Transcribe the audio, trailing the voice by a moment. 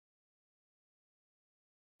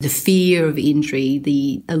The fear of injury,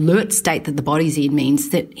 the alert state that the body's in means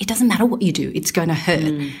that it doesn't matter what you do, it's going to hurt.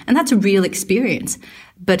 And that's a real experience.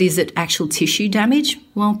 But is it actual tissue damage?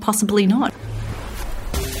 Well, possibly not.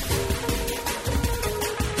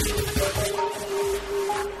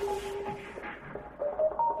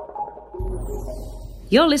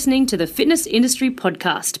 You're listening to the Fitness Industry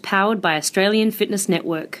Podcast, powered by Australian Fitness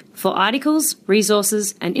Network. For articles,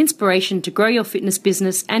 resources, and inspiration to grow your fitness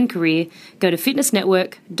business and career, go to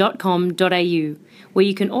fitnessnetwork.com.au, where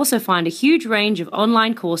you can also find a huge range of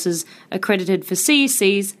online courses accredited for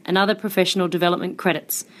CECs and other professional development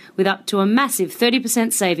credits, with up to a massive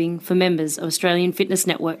 30% saving for members of Australian Fitness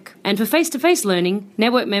Network. And for face-to-face learning,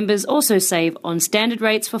 network members also save on standard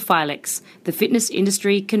rates for FILEX, the Fitness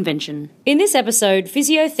Industry Convention. In this episode,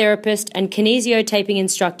 physiotherapist and kinesio taping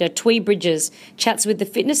instructor Thuy Bridges chats with the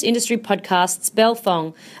Fitness Industry Podcast's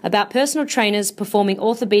Fong about personal trainers performing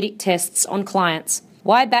orthopaedic tests on clients,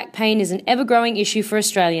 why back pain is an ever-growing issue for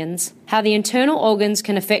Australians, how the internal organs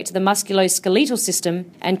can affect the musculoskeletal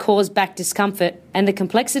system and cause back discomfort, and the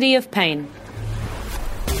complexity of pain.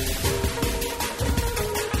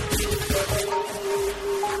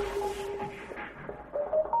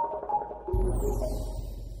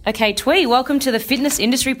 Okay, Thuy, welcome to the Fitness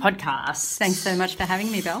Industry Podcast. Thanks so much for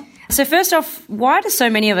having me, Belle. So first off, why do so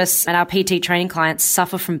many of us and our PT training clients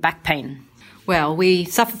suffer from back pain? Well, we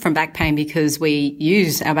suffer from back pain because we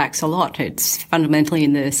use our backs a lot. It's fundamentally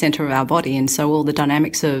in the centre of our body, and so all the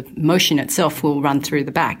dynamics of motion itself will run through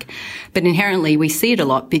the back. But inherently, we see it a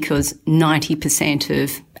lot because 90%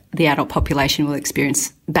 of the adult population will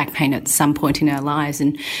experience back pain at some point in our lives.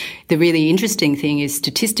 And the really interesting thing is,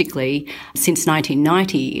 statistically, since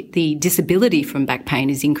 1990, the disability from back pain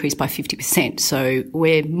has increased by 50%. So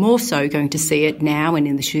we're more so going to see it now and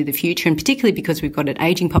in the future, and particularly because we've got an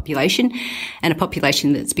ageing population and a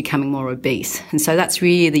population that's becoming more obese. And so that's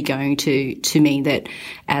really going to mean that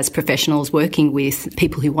as professionals working with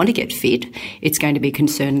people who want to get fit, it's going to be a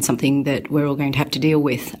concern and something that we're all going to have to deal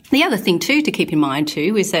with. The other thing too to keep in mind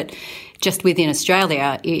too is that just within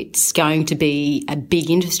Australia, it's going to be a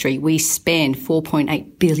big industry. We spend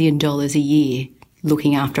 $4.8 billion a year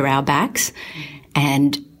looking after our backs,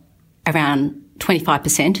 and around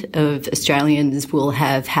 25% of Australians will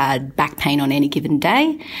have had back pain on any given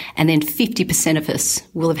day, and then 50% of us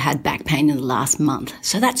will have had back pain in the last month.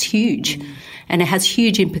 So that's huge, and it has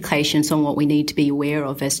huge implications on what we need to be aware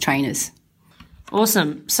of as trainers.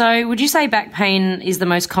 Awesome. So would you say back pain is the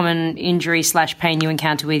most common injury/pain you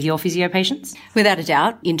encounter with your physio patients? Without a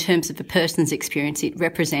doubt. In terms of a person's experience, it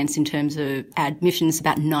represents, in terms of admissions,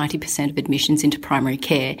 about 90% of admissions into primary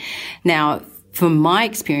care. Now, from my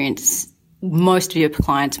experience, most of your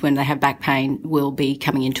clients, when they have back pain, will be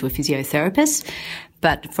coming into a physiotherapist.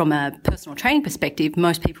 But from a personal training perspective,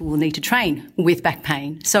 most people will need to train with back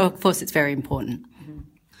pain. So, of course, it's very important.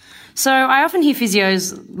 So I often hear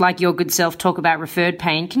physios like your good self talk about referred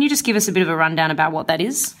pain. Can you just give us a bit of a rundown about what that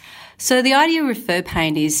is? So the idea of referred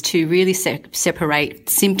pain is to really separate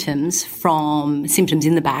symptoms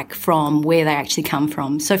in the back from where they actually come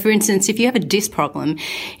from. So, for instance, if you have a disc problem,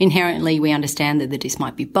 inherently we understand that the disc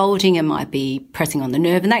might be bulging, it might be pressing on the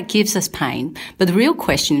nerve, and that gives us pain. But the real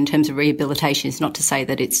question in terms of rehabilitation is not to say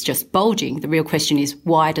that it's just bulging. The real question is,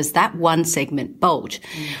 why does that one segment bulge?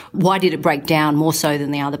 Why did it break down more so than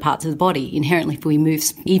the other parts of the body? Inherently, if we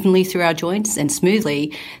move evenly through our joints and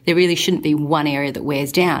smoothly, there really shouldn't be one area that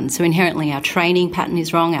wears down. So inherently our training pattern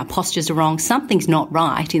is wrong, our postures are wrong, something's not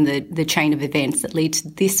right in the chain of events that leads to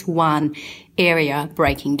this one area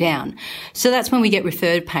breaking down. So that's when we get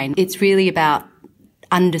referred pain. It's really about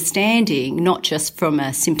understanding, not just from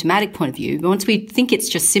a symptomatic point of view. Once we think it's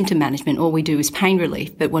just symptom management, all we do is pain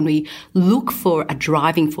relief. But when we look for a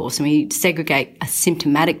driving force and we segregate a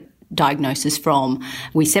symptomatic diagnosis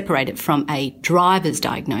we separate it from a driver's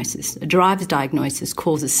diagnosis. A driver's diagnosis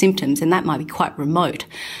causes symptoms, and that might be quite remote.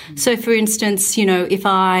 So, for instance, if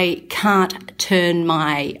I can't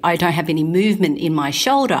I don't have any movement in my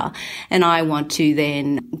shoulder, and I want to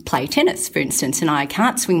then play tennis, for instance, and I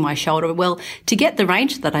can't swing my shoulder, well, to get the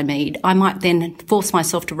range that I need, I might then force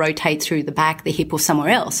myself to rotate through the back, the hip, or somewhere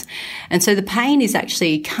else. And so the pain is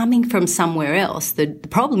actually coming from somewhere else. The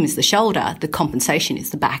problem is the shoulder, the compensation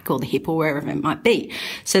is the back or the hip or wherever it might be.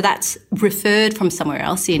 So that's referred from somewhere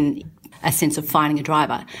else in a sense of finding a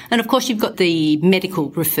driver. And of course, you've got the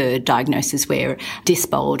medical referred diagnosis where disc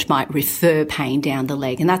bulge might refer pain down the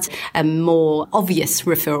leg. And that's a more obvious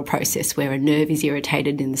referral process where a nerve is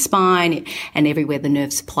irritated in the spine, and everywhere the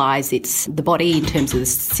nerve supplies it's the body in terms of the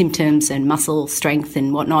symptoms and muscle strength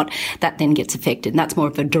and whatnot, that then gets affected. And that's more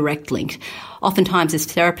of a direct link. oftentimes as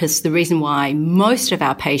therapists, the reason why most of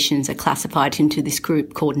our patients are classified into this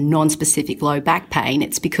group called non-specific low back pain,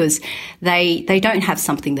 it's because they don't have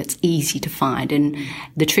something that's easy to find. And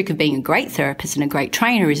the trick of being a great therapist and a great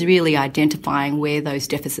trainer is really identifying where those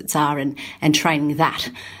deficits are and training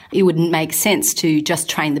that. It wouldn't make sense to just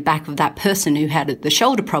train the back of that person who had the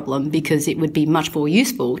shoulder problem, because it would be much more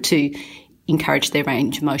useful to encourage their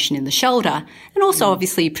range of motion in the shoulder and also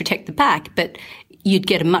obviously protect the back, but you'd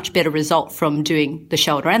get a much better result from doing the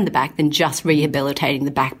shoulder and the back than just rehabilitating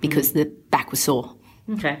the back because the back was sore.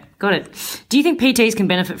 Okay, got it. Do you think PTs can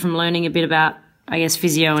benefit from learning a bit about, I guess,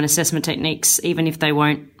 physio and assessment techniques, even if they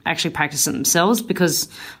won't actually practice it themselves? Because,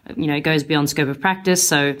 it goes beyond scope of practice.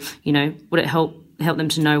 So, would it help them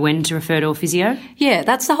to know when to refer to a physio? Yeah,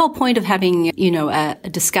 that's the whole point of having, a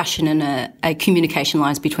discussion and a communication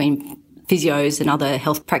lines between physios and other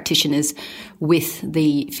health practitioners with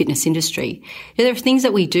the fitness industry. There are things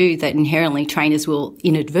that we do that inherently trainers will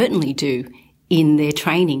inadvertently do in their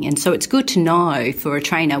training. And so it's good to know for a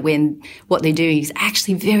trainer when what they're doing is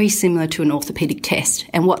actually very similar to an orthopaedic test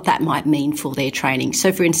and what that might mean for their training.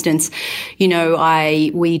 So for instance,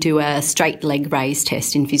 we do a straight leg raise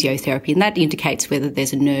test in physiotherapy, and that indicates whether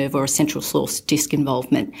there's a nerve or a central source disc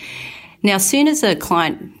involvement. Now, as soon as a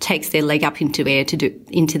client takes their leg up into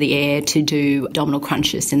the air to do abdominal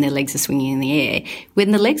crunches and their legs are swinging in the air,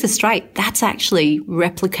 when the legs are straight, that's actually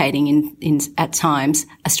replicating in at times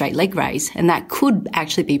a straight leg raise, and that could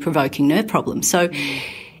actually be provoking nerve problems. So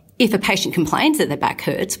if a patient complains that their back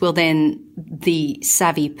hurts, well, then the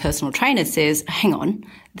savvy personal trainer says, hang on,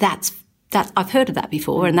 that's I've heard of that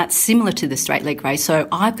before, and that's similar to the straight leg raise. So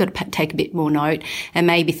I've got to take a bit more note and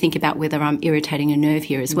maybe think about whether I'm irritating a nerve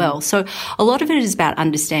here as well. So a lot of it is about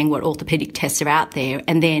understanding what orthopaedic tests are out there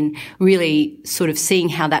and then really sort of seeing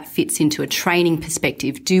how that fits into a training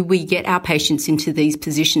perspective. Do we get our patients into these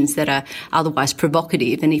positions that are otherwise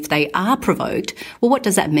provocative? And if they are provoked, well, what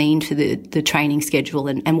does that mean for the training schedule,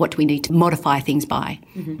 and what do we need to modify things by?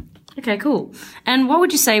 Mm-hmm. Okay, cool. And what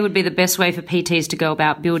would you say would be the best way for PTs to go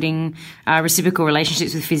about building reciprocal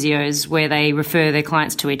relationships with physios where they refer their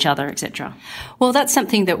clients to each other, etc.? Well, that's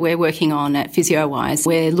something that we're working on at PhysioWise.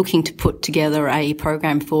 We're looking to put together a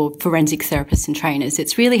program for forensic therapists and trainers.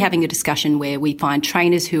 It's really having a discussion where we find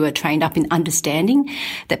trainers who are trained up in understanding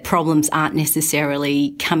that problems aren't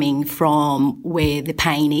necessarily coming from where the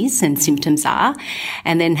pain is and symptoms are,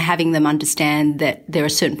 and then having them understand that there are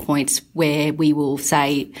certain points where we will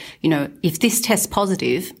say, if this tests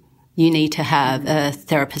positive, you need to have a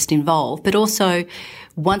therapist involved. But also,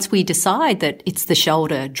 once we decide that it's the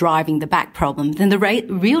shoulder driving the back problem, then the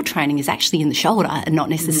real training is actually in the shoulder and not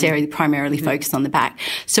necessarily primarily focused on the back.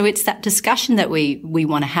 So it's that discussion that we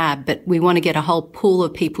want to have, but we want to get a whole pool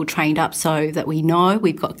of people trained up so that we know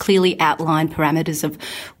we've got clearly outlined parameters of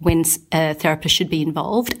when a therapist should be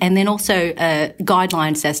involved, and then also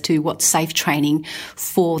guidelines as to what's safe training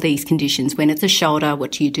for these conditions. When it's a shoulder,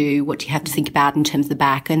 what do you do? What do you have to think about in terms of the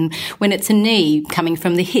back? And when it's a knee coming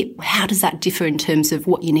from the hip, how does that differ in terms of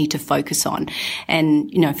what you need to focus on?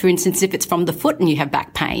 And, for instance, if it's from the foot and you have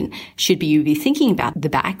back pain, should you be thinking about the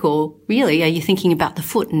back, or really are you thinking about the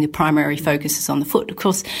foot and the primary focus is on the foot? Of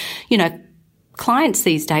course, clients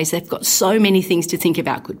these days, they've got so many things to think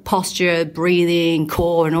about, good posture, breathing,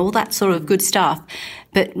 core, and all that sort of good stuff.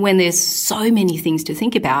 But when there's so many things to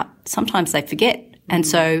think about, sometimes they forget. And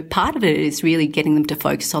so part of it is really getting them to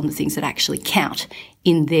focus on the things that actually count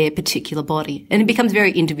in their particular body. And it becomes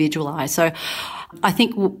very individualized. So I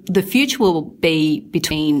think the future will be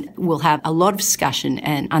we'll have a lot of discussion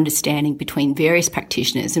and understanding between various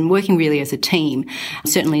practitioners and working really as a team.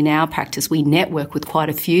 Certainly in our practice, we network with quite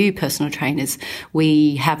a few personal trainers.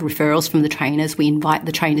 We have referrals from the trainers. We invite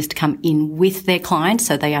the trainers to come in with their clients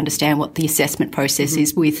so they understand what the assessment process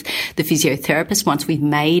is with the physiotherapist. Once we've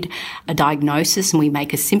made a diagnosis, and we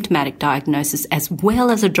make a symptomatic diagnosis as well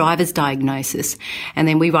as a driver's diagnosis, and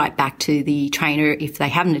then we write back to the trainer if they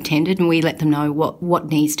haven't attended, and we let them know what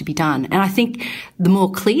needs to be done. And I think the more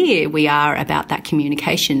clear we are about that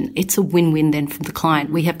communication, it's a win-win then for the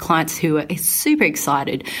client. We have clients who are super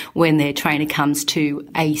excited when their trainer comes to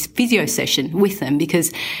a physio session with them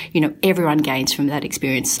because, everyone gains from that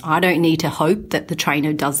experience. I don't need to hope that the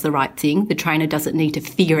trainer does the right thing. The trainer doesn't need to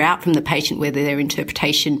figure out from the patient whether their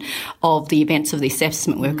interpretation of the events of the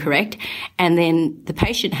assessment were correct. And then the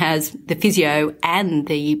patient has the physio and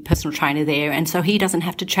the personal trainer there, and so he doesn't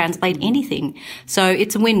have to translate anything. So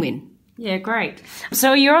it's a win-win. Yeah, great.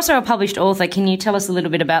 So you're also a published author. Can you tell us a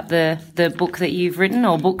little bit about the book that you've written,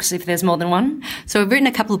 or books if there's more than one? So I've written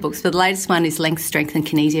a couple of books, but the latest one is Length, Strength and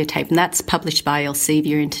Kinesio Tape, and that's published by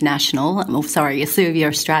Elsevier Elsevier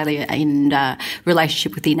Australia in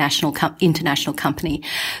relationship with the international company.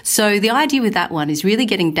 So the idea with that one is really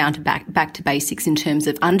getting down to back to basics in terms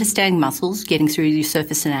of understanding muscles, getting through your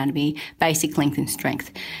surface anatomy, basic length and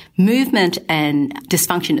strength. Movement and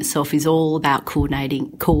dysfunction itself is all about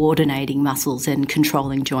coordinating muscles and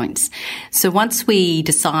controlling joints. So once we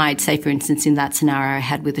decide, say for instance in that scenario I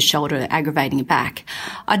had with the shoulder aggravating a back,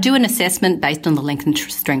 I do an assessment based on the length and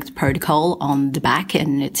strength protocol on the back,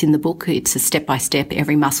 and it's in the book. It's a step-by-step.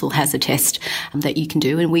 Every muscle has a test that you can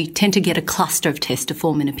do, and we tend to get a cluster of tests to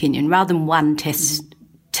form an opinion rather than one test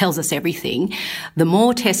tells us everything. The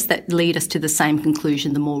more tests that lead us to the same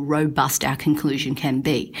conclusion, the more robust our conclusion can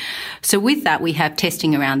be. So with that, we have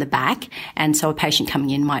testing around the back, and so a patient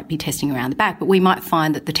coming in might be testing around the back, but we might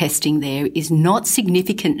find that the testing there is not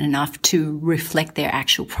significant enough to reflect their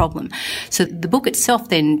actual problem. So the book itself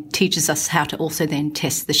then teaches us how to also then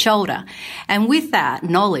test the shoulder. And with that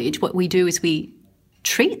knowledge, what we do is we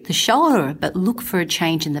treat the shoulder, but look for a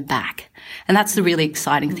change in the back. And that's the really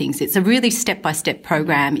exciting things. It's a really step-by-step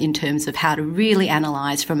program in terms of how to really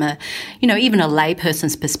analyse from even a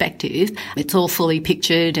layperson's perspective. It's all fully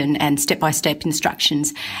pictured and step-by-step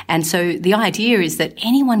instructions. And so the idea is that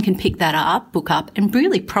anyone can pick that up, book up, and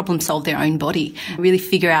really problem solve their own body. Really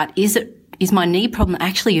figure out, is my knee problem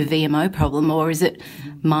actually a VMO problem, or is it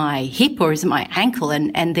my hip, or is it my ankle?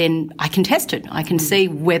 And then I can test it. I can see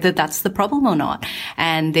whether that's the problem or not.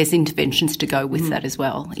 And there's interventions to go with that as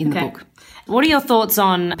well in the book. What are your thoughts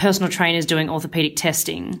on personal trainers doing orthopaedic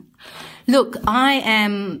testing? Look,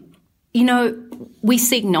 we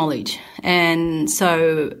seek knowledge. And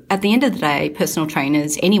so at the end of the day, personal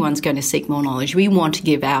trainers, anyone's going to seek more knowledge. We want to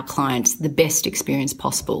give our clients the best experience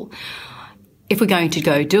possible. If we're going to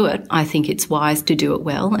go do it, I think it's wise to do it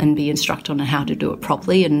well and be instructed on how to do it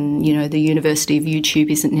properly. And, the University of YouTube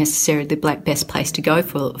isn't necessarily the best place to go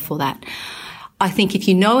for that. I think if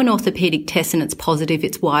you know an orthopaedic test and it's positive,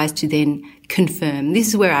 it's wise to then confirm. This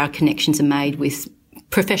is where our connections are made with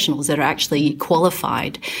professionals that are actually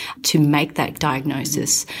qualified to make that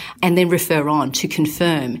diagnosis and then refer on to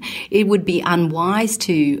confirm. It would be unwise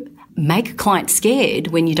to make a client scared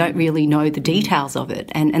when you don't really know the details of it.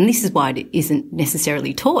 And this is why it isn't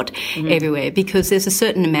necessarily taught everywhere, because there's a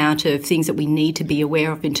certain amount of things that we need to be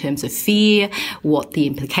aware of in terms of fear, what the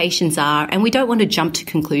implications are, and we don't want to jump to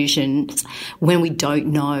conclusions when we don't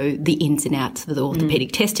know the ins and outs of the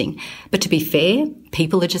orthopaedic testing. But to be fair,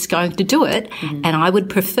 people are just going to do it, and I would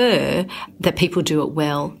prefer that people do it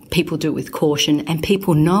well, people do it with caution, and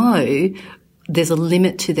people know there's a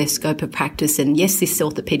limit to their scope of practice. And yes, this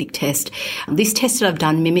orthopaedic test, this test that I've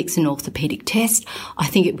done mimics an orthopaedic test. I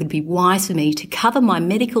think it would be wise for me to cover my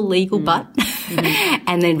medical legal butt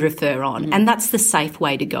and then refer on. And that's the safe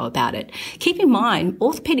way to go about it. Keep in mind,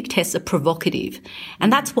 orthopaedic tests are provocative,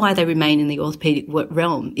 and that's why they remain in the orthopaedic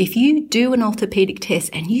realm. If you do an orthopaedic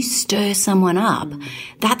test and you stir someone up,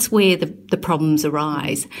 that's where the problems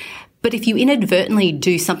arise. But if you inadvertently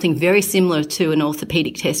do something very similar to an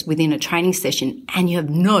orthopaedic test within a training session and you have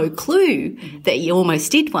no clue that you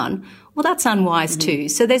almost did one, well, that's unwise too.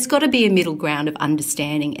 So there's got to be a middle ground of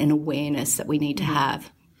understanding and awareness that we need to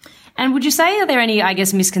have. And would you say, are there any,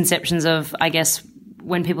 misconceptions of,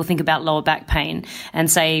 when people think about lower back pain and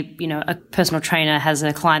say, a personal trainer has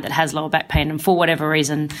a client that has lower back pain and for whatever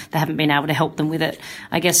reason they haven't been able to help them with it?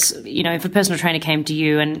 If a personal trainer came to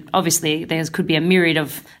you, and obviously there could be a myriad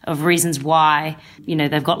of reasons why,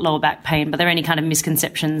 they've got lower back pain, but are there any kind of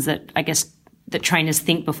misconceptions that that trainers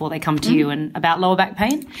think before they come to you and about lower back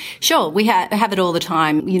pain? Sure. We have it all the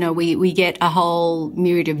time. We get a whole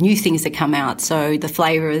myriad of new things that come out. So the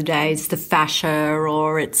flavour of the day is the fascia,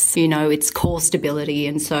 or it's core stability.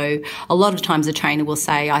 And so a lot of times a trainer will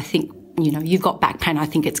say, I think, you've got back pain, I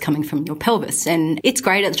think it's coming from your pelvis. And it's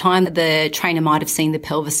great at the time that the trainer might have seen the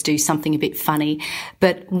pelvis do something a bit funny.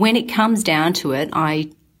 But when it comes down to it,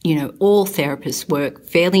 all therapists work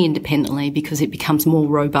fairly independently because it becomes more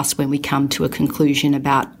robust when we come to a conclusion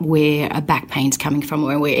about where a back pain's coming from,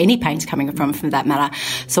 or where any pain's coming from for that matter.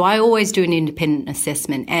 So I always do an independent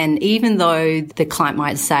assessment. And even though the client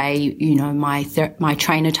might say, my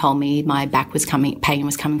trainer told me my pain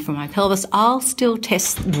was coming from my pelvis, I'll still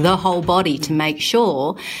test the whole body to make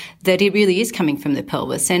sure that it really is coming from the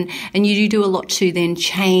pelvis. And you do a lot to then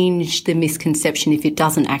change the misconception if it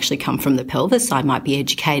doesn't actually come from the pelvis. I might be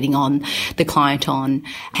educating on the client on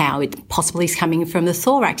how it possibly is coming from the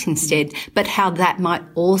thorax instead, but how that might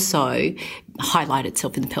also highlight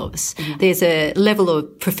itself in the pelvis. There's a level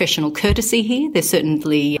of professional courtesy here. There's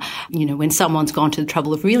certainly, when someone's gone to the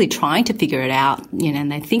trouble of really trying to figure it out,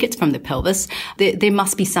 and they think it's from the pelvis, there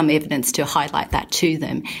must be some evidence to highlight that to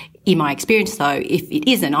them. In my experience, though, if it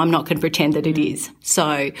isn't, I'm not going to pretend that it is.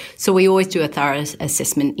 So we always do a thorough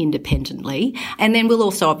assessment independently. And then we'll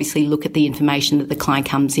also obviously look at the information that the client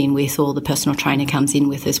comes in with or the personal trainer comes in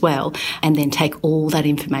with as well, and then take all that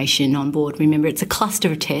information on board. Remember, it's a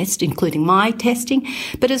cluster of tests, including my testing,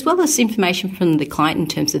 but as well as information from the client in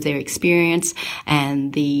terms of their experience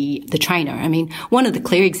and the trainer. I mean, one of the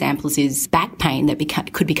clear examples is back pain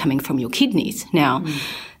that could be coming from your kidneys. Now,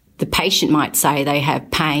 the patient might say they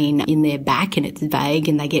have pain in their back and it's vague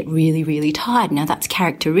and they get really, really tired. Now, that's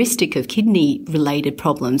characteristic of kidney-related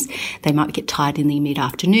problems. They might get tired in the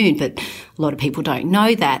mid-afternoon, but a lot of people don't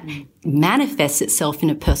know that. Manifests itself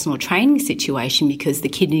in a personal training situation because the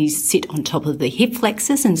kidneys sit on top of the hip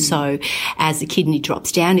flexors, and so as the kidney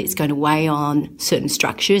drops down, it's going to weigh on certain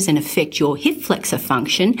structures and affect your hip flexor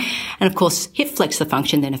function. And, of course, hip flexor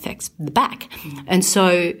function then affects the back. And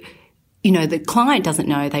so the client doesn't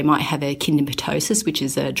know they might have a kidneymatosis, which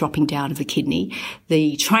is a dropping down of the kidney.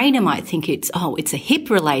 The trainer might think it's a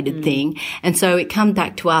hip-related thing. And so it comes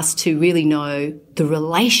back to us to really know the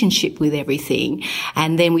relationship with everything.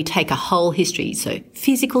 And then we take a whole history. So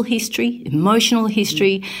physical history, emotional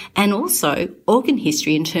history, and also organ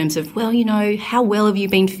history in terms of, how well have you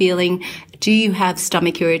been feeling? Do you have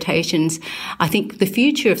stomach irritations? I think the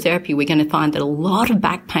future of therapy, we're going to find that a lot of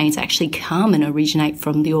back pains actually come and originate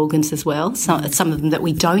from the organs as well. Some of them that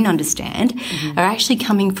we don't understand are actually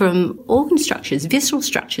coming from organ structures, visceral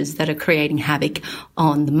structures that are creating havoc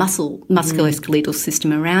on the musculoskeletal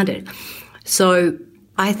system around it. So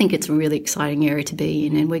I think it's a really exciting area to be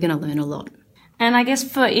in, and we're going to learn a lot. And I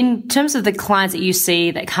guess in terms of the clients that you see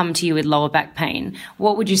that come to you with lower back pain,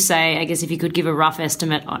 what would you say, I guess if you could give a rough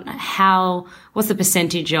estimate on what's the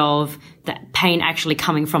percentage of that pain actually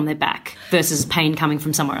coming from their back versus pain coming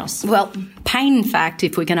from somewhere else? Well, pain, in fact,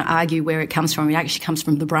 if we're going to argue where it comes from, it actually comes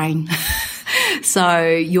from the brain. So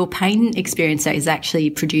your pain experience is actually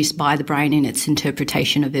produced by the brain in its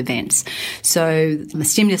interpretation of events. So the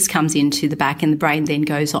stimulus comes into the back and the brain then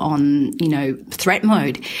goes on, threat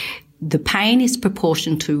mode. The pain is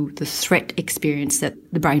proportional to the threat experience that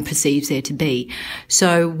the brain perceives there to be.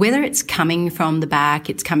 So whether it's coming from the back,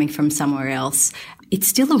 it's coming from somewhere else, it's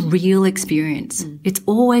still a real experience. It's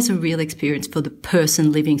always a real experience for the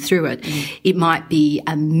person living through it. It might be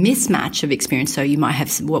a mismatch of experience. So you might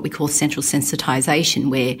have what we call central sensitization,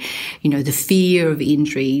 where, the fear of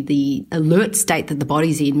injury, the alert state that the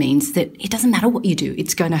body's in means that it doesn't matter what you do,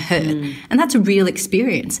 it's going to hurt. And that's a real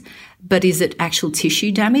experience. But is it actual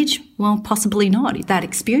tissue damage? Well, possibly not. That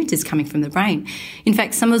experience is coming from the brain. In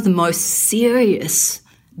fact, some of the most serious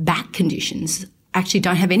back conditions actually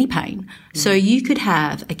don't have any pain. So you could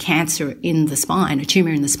have a cancer in the spine, a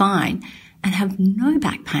tumour in the spine, and have no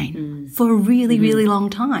back pain for a really, really long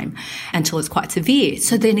time until it's quite severe.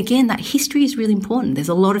 So then again, that history is really important. There's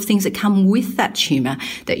a lot of things that come with that tumour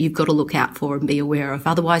that you've got to look out for and be aware of.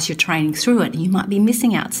 Otherwise, you're training through it and you might be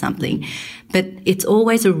missing out something. But it's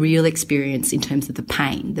always a real experience in terms of the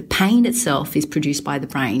pain. The pain itself is produced by the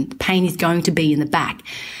brain. The pain is going to be in the back.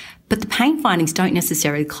 But the pain findings don't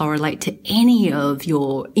necessarily correlate to any of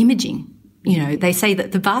your imaging. They say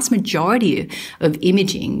that the vast majority of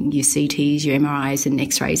imaging, your CTs, your MRIs and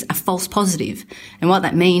X-rays, are false positive. And what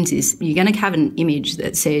that means is you're going to have an image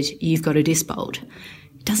that says you've got a disc bulge.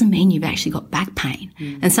 It doesn't mean you've actually got back pain.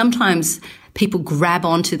 And sometimes people grab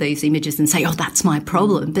onto these images and say, that's my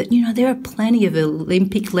problem. But, there are plenty of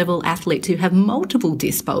Olympic-level athletes who have multiple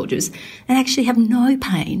disc bulges and actually have no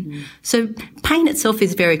pain. So pain itself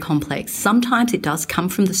is very complex. Sometimes it does come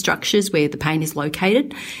from the structures where the pain is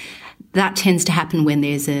located. That tends to happen when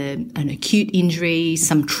there's an acute injury,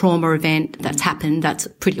 some trauma event that's happened. That's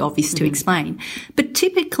pretty obvious to explain. But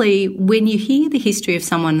typically, when you hear the history of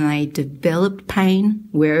someone and they developed pain,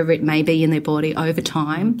 wherever it may be in their body over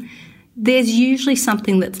time, there's usually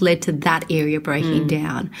something that's led to that area breaking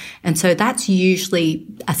down. And so that's usually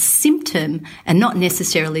a symptom and not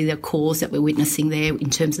necessarily the cause that we're witnessing there in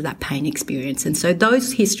terms of that pain experience. And so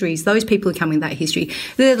those histories, those people who come in that history,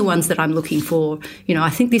 they're the ones that I'm looking for. I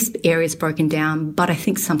think this area is broken down, but I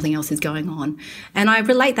think something else is going on. And I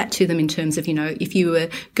relate that to them in terms of, if you were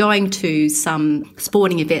going to some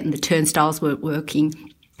sporting event and the turnstiles weren't working,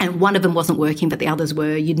 and one of them wasn't working, but the others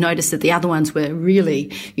were, you'd notice that the other ones were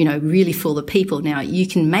really, really full of people. Now, you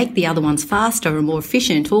can make the other ones faster or more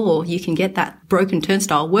efficient, or you can get that broken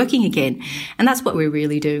turnstile working again. And that's what we're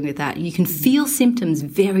really doing with that. You can feel symptoms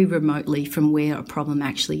very remotely from where a problem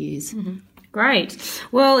actually is. Great.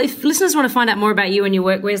 Well, if listeners want to find out more about you and your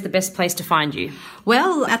work, where's the best place to find you?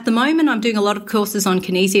 Well, at the moment, I'm doing a lot of courses on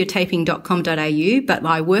kinesiotaping.com.au, but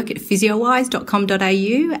I work at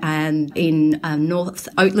physiowise.com.au and in North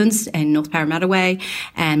Oatlands and North Parramatta Way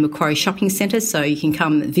and Macquarie Shopping Centre, so you can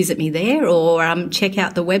come visit me there or check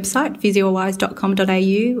out the website,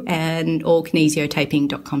 physiowise.com.au and or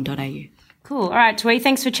kinesiotaping.com.au. Cool. All right, Thuy,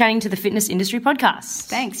 thanks for chatting to the Fitness Industry Podcast.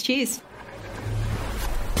 Thanks. Cheers.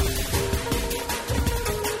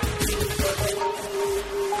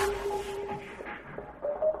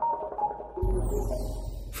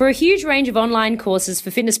 For a huge range of online courses for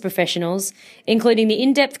fitness professionals, including the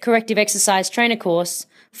in-depth corrective exercise trainer course,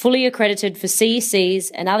 fully accredited for CECs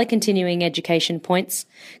and other continuing education points,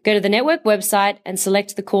 go to the network website and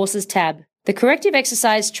select the Courses tab. The corrective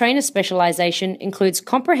exercise trainer specialisation includes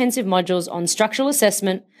comprehensive modules on structural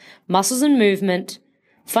assessment, muscles and movement,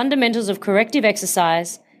 fundamentals of corrective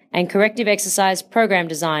exercise, and corrective exercise program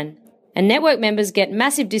design. And network members get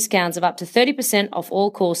massive discounts of up to 30% off all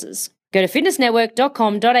courses. Go to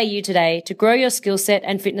fitnessnetwork.com.au today to grow your skill set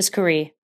and fitness career.